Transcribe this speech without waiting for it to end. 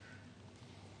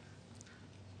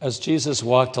As Jesus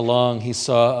walked along, he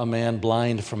saw a man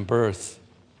blind from birth.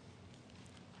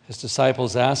 His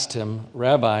disciples asked him,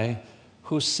 "Rabbi,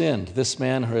 who sinned, this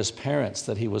man or his parents,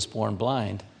 that he was born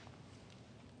blind?"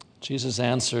 Jesus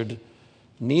answered,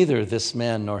 "Neither this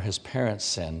man nor his parents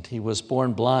sinned. He was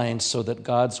born blind so that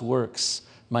God's works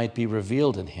might be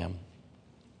revealed in him.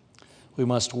 We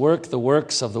must work the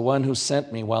works of the one who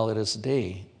sent me while it is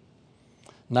day.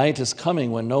 Night is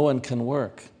coming when no one can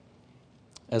work.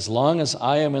 As long as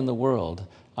I am in the world,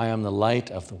 I am the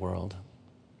light of the world."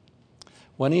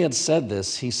 When he had said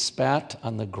this, he spat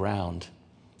on the ground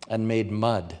and made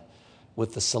mud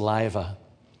with the saliva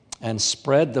and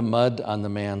spread the mud on the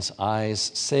man's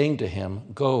eyes, saying to him,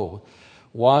 "Go,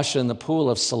 wash in the pool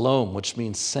of Siloam," which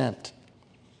means sent.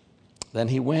 Then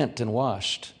he went and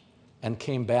washed and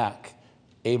came back,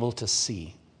 able to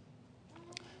see.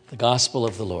 The Gospel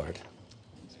of the Lord.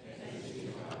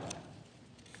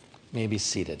 May be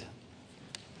seated.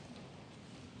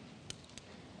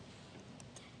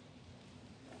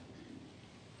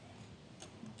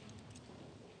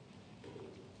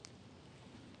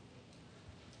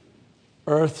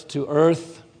 Earth to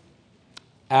earth,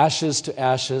 ashes to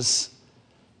ashes,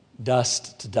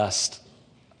 dust to dust.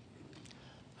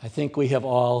 I think we have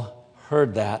all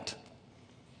heard that.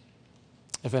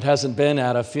 If it hasn't been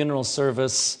at a funeral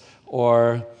service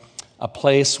or a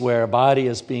place where a body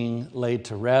is being laid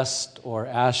to rest or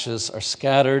ashes are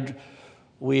scattered,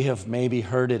 we have maybe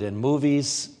heard it in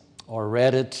movies or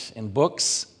read it in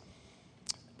books.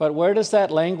 But where does that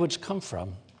language come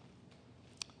from?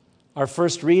 Our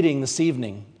first reading this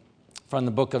evening from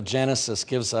the book of Genesis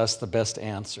gives us the best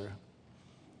answer.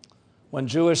 When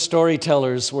Jewish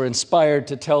storytellers were inspired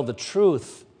to tell the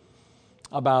truth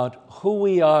about who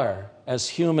we are as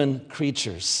human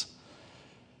creatures,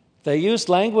 they used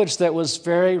language that was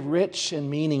very rich in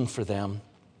meaning for them.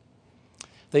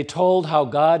 They told how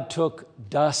God took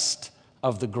dust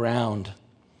of the ground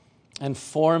and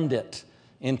formed it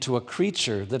into a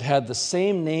creature that had the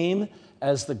same name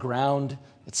as the ground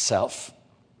itself.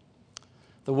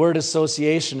 The word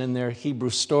association in their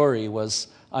Hebrew story was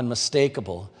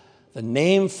unmistakable. The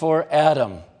name for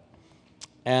Adam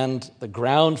and the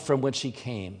ground from which he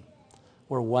came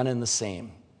were one and the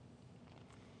same.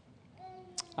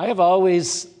 I have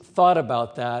always thought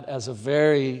about that as a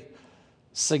very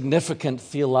significant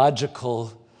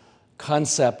theological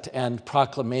concept and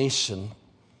proclamation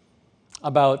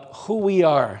about who we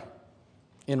are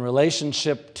in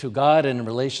relationship to God and in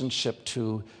relationship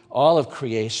to all of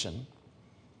creation.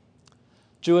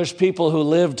 Jewish people who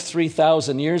lived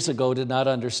 3,000 years ago did not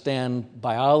understand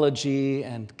biology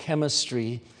and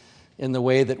chemistry in the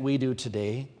way that we do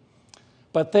today,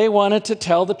 but they wanted to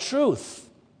tell the truth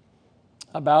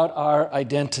about our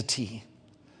identity,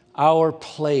 our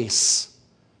place,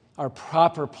 our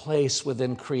proper place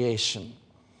within creation.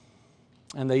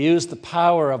 And they used the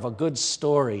power of a good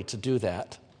story to do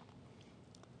that.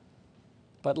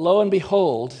 But lo and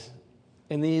behold,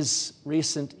 in these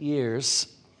recent years,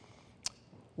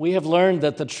 we have learned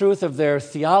that the truth of their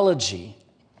theology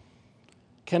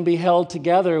can be held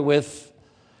together with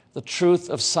the truth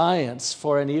of science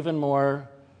for an even more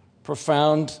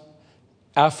profound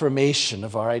affirmation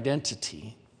of our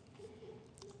identity.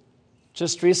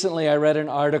 Just recently, I read an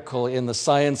article in the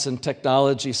science and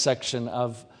technology section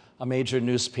of a major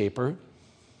newspaper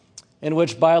in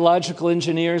which biological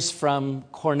engineers from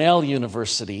Cornell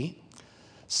University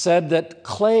said that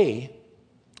clay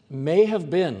may have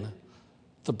been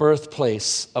the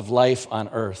birthplace of life on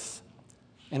Earth,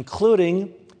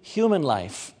 including human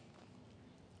life.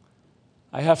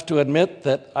 I have to admit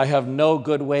that I have no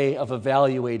good way of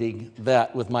evaluating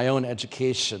that with my own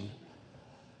education,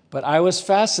 but I was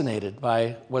fascinated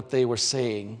by what they were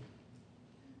saying.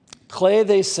 Clay,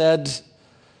 they said,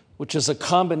 which is a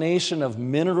combination of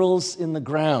minerals in the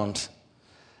ground,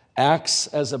 acts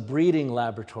as a breeding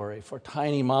laboratory for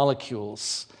tiny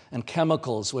molecules and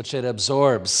chemicals which it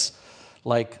absorbs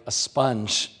like a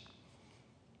sponge.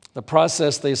 The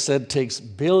process, they said, takes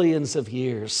billions of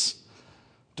years,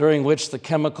 during which the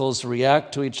chemicals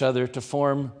react to each other to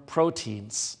form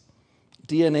proteins,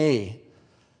 DNA,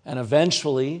 and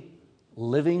eventually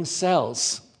living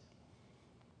cells.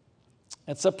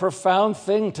 It's a profound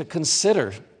thing to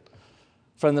consider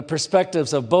from the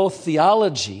perspectives of both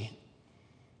theology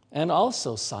and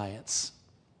also science.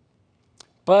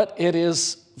 But it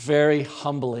is very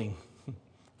humbling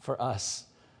for us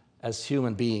as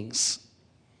human beings.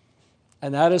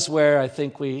 And that is where I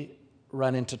think we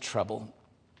run into trouble.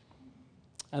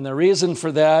 And the reason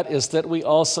for that is that we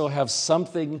also have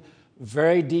something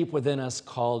very deep within us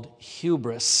called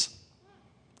hubris,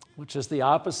 which is the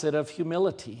opposite of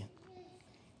humility.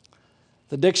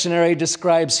 The dictionary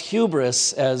describes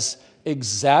hubris as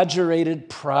exaggerated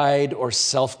pride or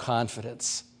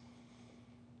self-confidence.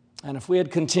 And if we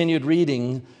had continued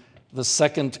reading the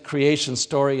second creation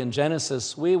story in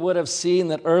Genesis, we would have seen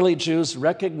that early Jews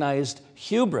recognized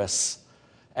hubris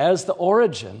as the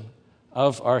origin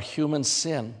of our human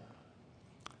sin.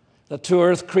 The two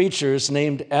earth creatures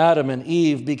named Adam and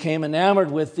Eve became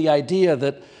enamored with the idea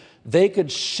that they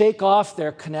could shake off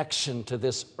their connection to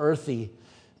this earthy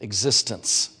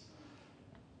existence.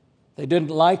 They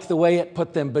didn't like the way it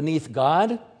put them beneath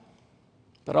God,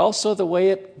 but also the way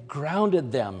it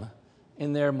grounded them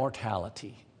in their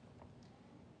mortality.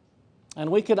 And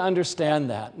we can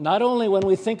understand that, not only when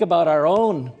we think about our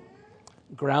own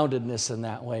groundedness in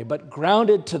that way, but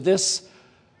grounded to this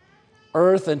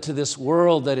earth and to this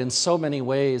world that in so many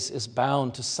ways is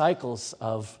bound to cycles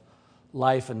of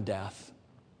life and death.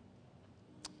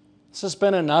 This has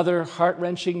been another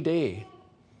heart-wrenching day,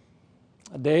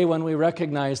 a day when we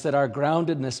recognize that our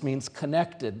groundedness means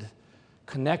connectedness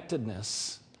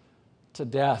to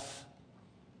death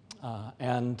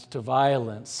and to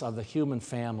violence of the human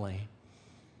family.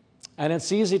 And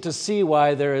it's easy to see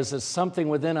why there is something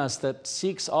within us that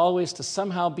seeks always to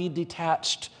somehow be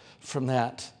detached from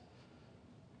that.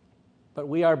 But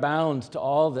we are bound to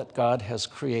all that God has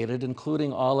created,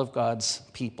 including all of God's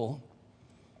people.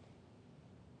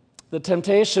 The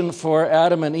temptation for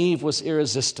Adam and Eve was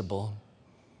irresistible.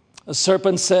 The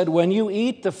serpent said, "When you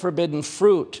eat the forbidden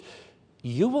fruit,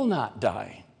 you will not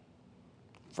die.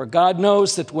 For God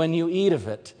knows that when you eat of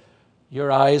it,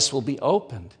 your eyes will be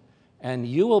opened, and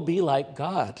you will be like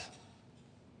God."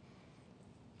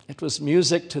 It was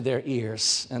music to their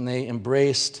ears, and they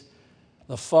embraced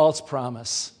the false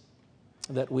promise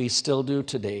that we still do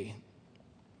today.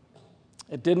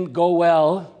 It didn't go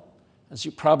well, as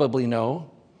you probably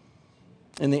know.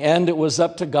 In the end, it was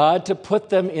up to God to put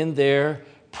them in their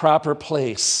proper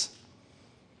place.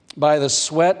 "By the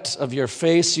sweat of your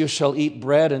face you shall eat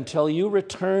bread until you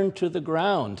return to the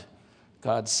ground,"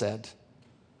 God said,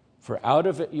 "for out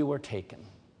of it you were taken.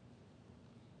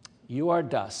 You are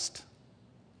dust,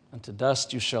 and to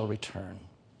dust you shall return."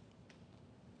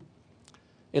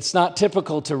 It's not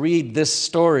typical to read this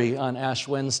story on Ash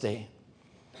Wednesday,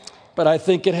 but I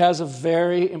think it has a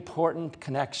very important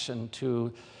connection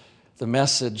to the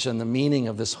message and the meaning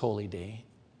of this holy day.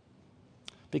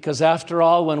 Because after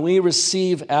all, when we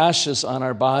receive ashes on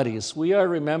our bodies, we are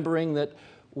remembering that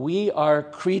we are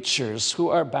creatures who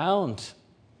are bound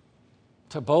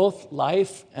to both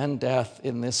life and death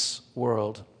in this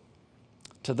world,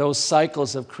 to those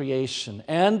cycles of creation.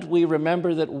 And we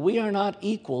remember that we are not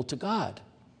equal to God.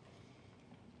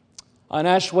 On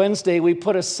Ash Wednesday, we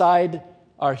put aside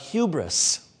our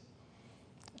hubris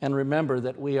and remember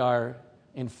that we are,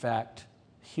 in fact,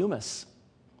 humus.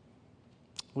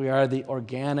 We are the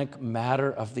organic matter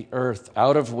of the earth,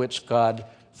 out of which God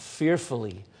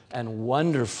fearfully and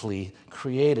wonderfully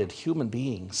created human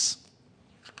beings.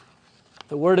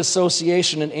 The word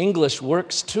association in English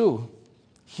works too.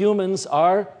 Humans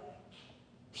are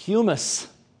humus.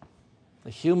 The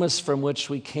humus from which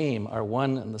we came are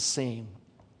one and the same.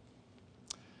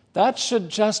 That should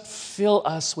just fill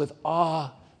us with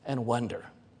awe and wonder.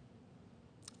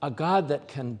 A God that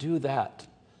can do that,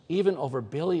 even over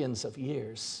billions of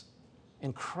years.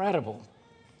 Incredible.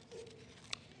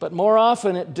 But more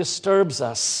often it disturbs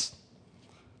us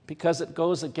because it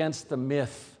goes against the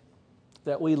myth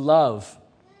that we love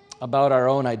about our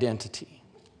own identity.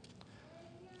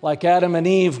 Like Adam and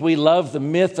Eve, we love the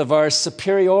myth of our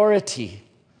superiority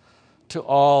to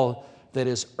all that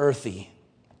is earthy.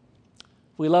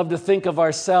 We love to think of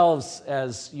ourselves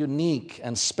as unique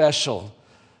and special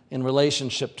in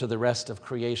relationship to the rest of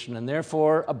creation, and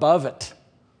therefore above it,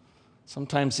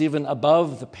 sometimes even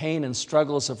above the pain and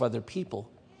struggles of other people.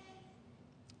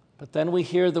 But then we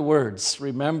hear the words,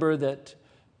 "Remember that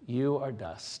you are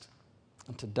dust,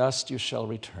 and to dust you shall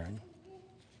return."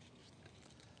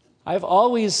 I've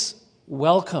always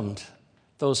welcomed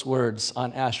those words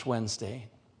on Ash Wednesday.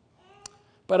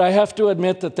 But I have to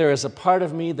admit that there is a part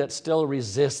of me that still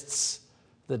resists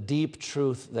the deep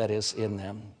truth that is in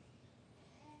them.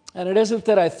 And it isn't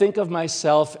that I think of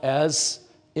myself as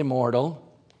immortal,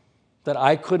 that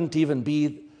I couldn't even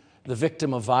be the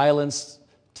victim of violence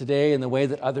today in the way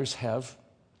that others have.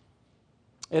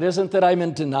 It isn't that I'm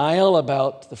in denial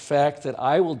about the fact that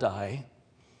I will die.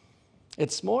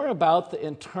 It's more about the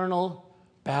internal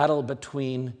battle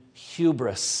between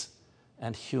hubris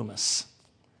and humus.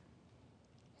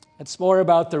 It's more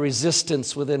about the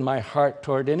resistance within my heart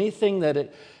toward anything that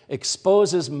it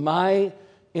exposes my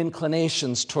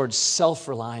inclinations towards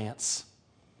self-reliance,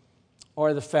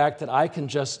 or the fact that I can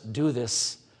just do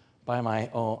this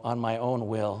on my own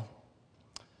will,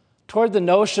 toward the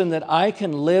notion that I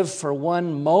can live for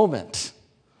one moment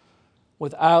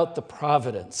without the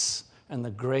providence and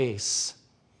the grace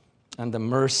and the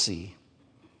mercy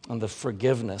and the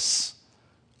forgiveness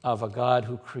of a God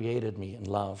who created me in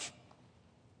love.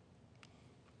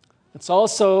 It's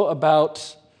also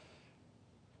about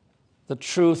the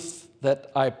truth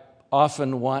that I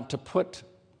often want to put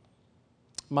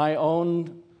my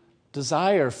own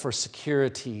desire for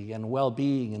security and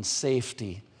well-being and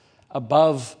safety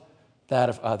above that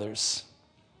of others.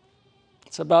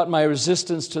 It's about my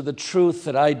resistance to the truth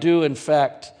that I do, in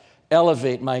fact,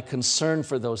 elevate my concern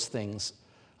for those things,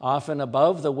 often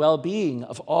above the well-being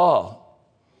of all.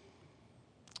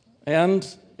 And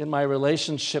in my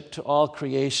relationship to all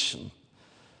creation,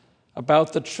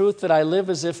 about the truth that I live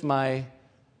as if my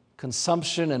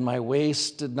consumption and my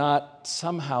waste did not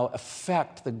somehow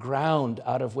affect the ground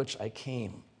out of which I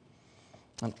came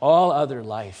and all other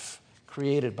life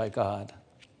created by God.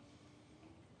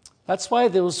 That's why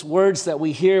those words that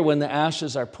we hear when the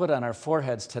ashes are put on our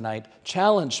foreheads tonight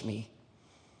challenge me.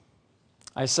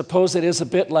 I suppose it is a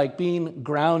bit like being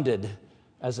grounded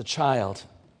as a child.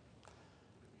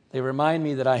 They remind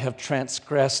me that I have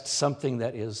transgressed something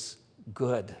that is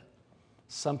good,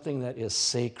 something that is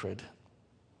sacred.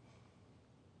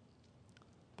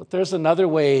 But there's another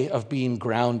way of being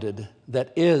grounded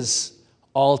that is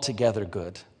altogether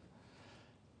good.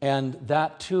 And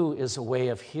that too is a way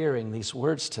of hearing these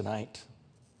words tonight.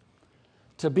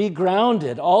 To be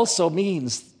grounded also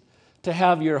means to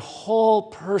have your whole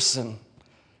person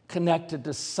connected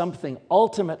to something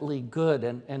ultimately good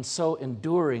and so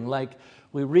enduring, like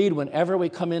we read whenever we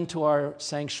come into our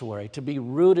sanctuary. To be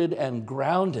rooted and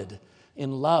grounded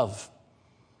in love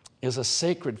is a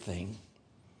sacred thing.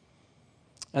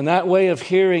 And that way of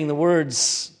hearing the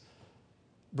words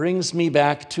brings me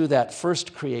back to that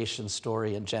first creation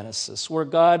story in Genesis, where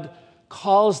God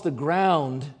calls the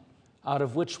ground out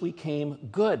of which we came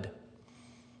good.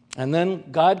 And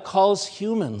then God calls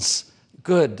humans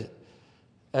good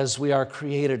as we are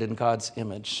created in God's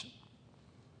image.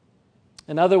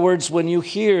 In other words, when you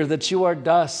hear that you are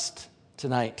dust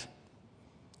tonight,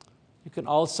 you can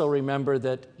also remember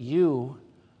that you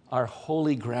are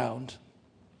holy ground.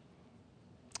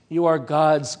 You are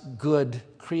God's good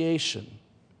creation,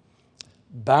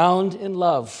 bound in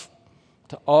love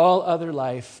to all other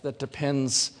life that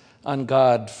depends on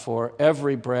God for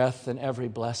every breath and every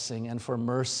blessing and for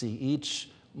mercy each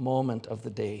moment of the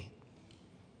day.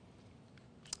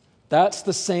 That's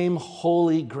the same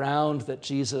holy ground that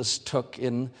Jesus took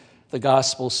in the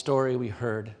gospel story we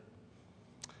heard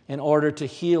in order to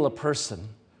heal a person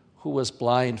who was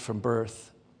blind from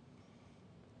birth.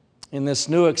 In this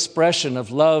new expression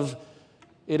of love,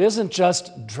 it isn't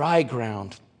just dry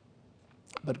ground,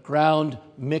 but ground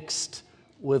mixed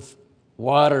with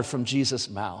water from Jesus'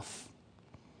 mouth.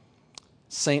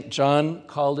 St. John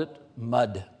called it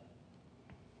mud.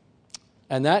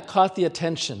 And that caught the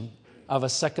attention of a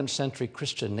second-century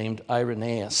Christian named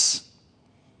Irenaeus.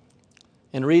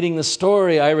 In reading the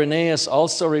story, Irenaeus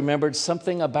also remembered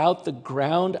something about the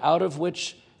ground out of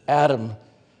which Adam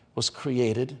was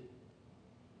created.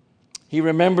 He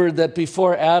remembered that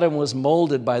before Adam was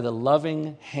molded by the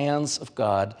loving hands of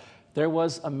God, there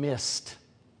was a mist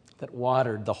that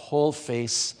watered the whole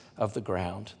face of the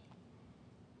ground.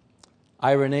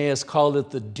 Irenaeus called it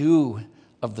the dew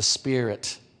of the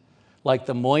Spirit, like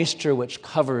the moisture which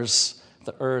covers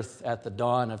the earth at the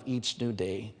dawn of each new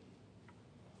day.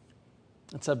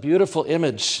 It's a beautiful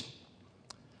image.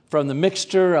 From the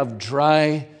mixture of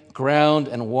dry ground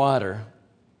and water,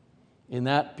 in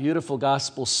that beautiful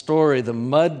gospel story, the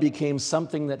mud became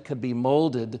something that could be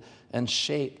molded and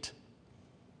shaped.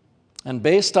 And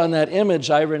based on that image,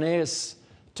 Irenaeus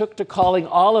took to calling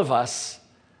all of us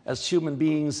as human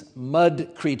beings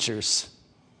mud creatures.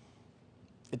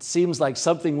 It seems like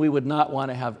something we would not want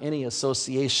to have any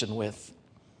association with.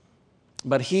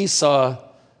 But he saw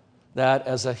that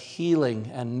as a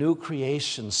healing and new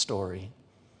creation story.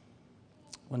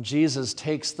 When Jesus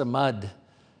takes the mud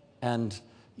and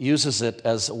uses it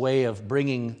as a way of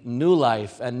bringing new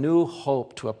life and new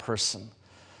hope to a person,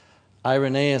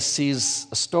 Irenaeus sees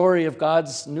a story of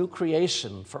God's new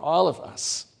creation for all of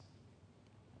us.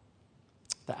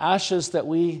 The ashes that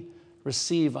we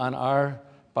receive on our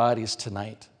bodies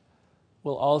tonight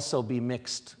will also be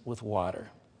mixed with water.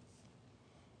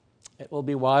 It will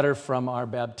be water from our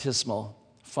baptismal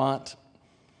font,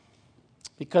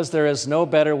 because there is no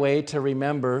better way to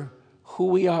remember who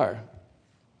we are.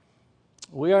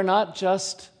 We are not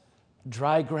just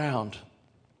dry ground,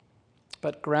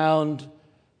 but ground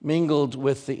mingled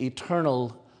with the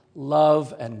eternal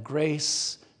love and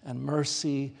grace and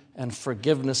mercy and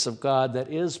forgiveness of God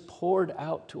that is poured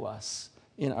out to us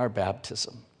in our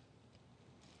baptism.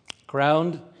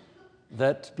 Ground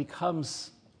that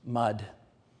becomes mud,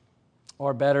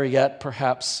 or better yet,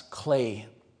 perhaps clay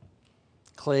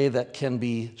that can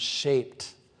be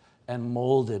shaped and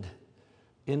molded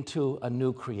into a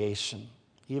new creation,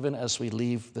 even as we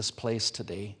leave this place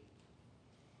today.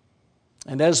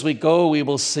 And as we go, we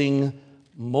will sing,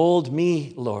 "Mold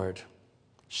me, Lord,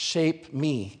 shape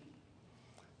me,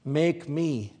 make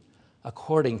me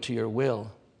according to your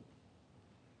will."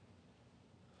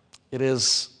 It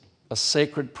is a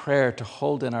sacred prayer to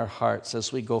hold in our hearts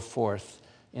as we go forth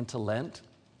into Lent,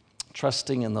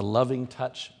 trusting in the loving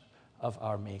touch of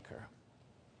our Maker.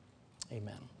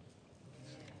 Amen.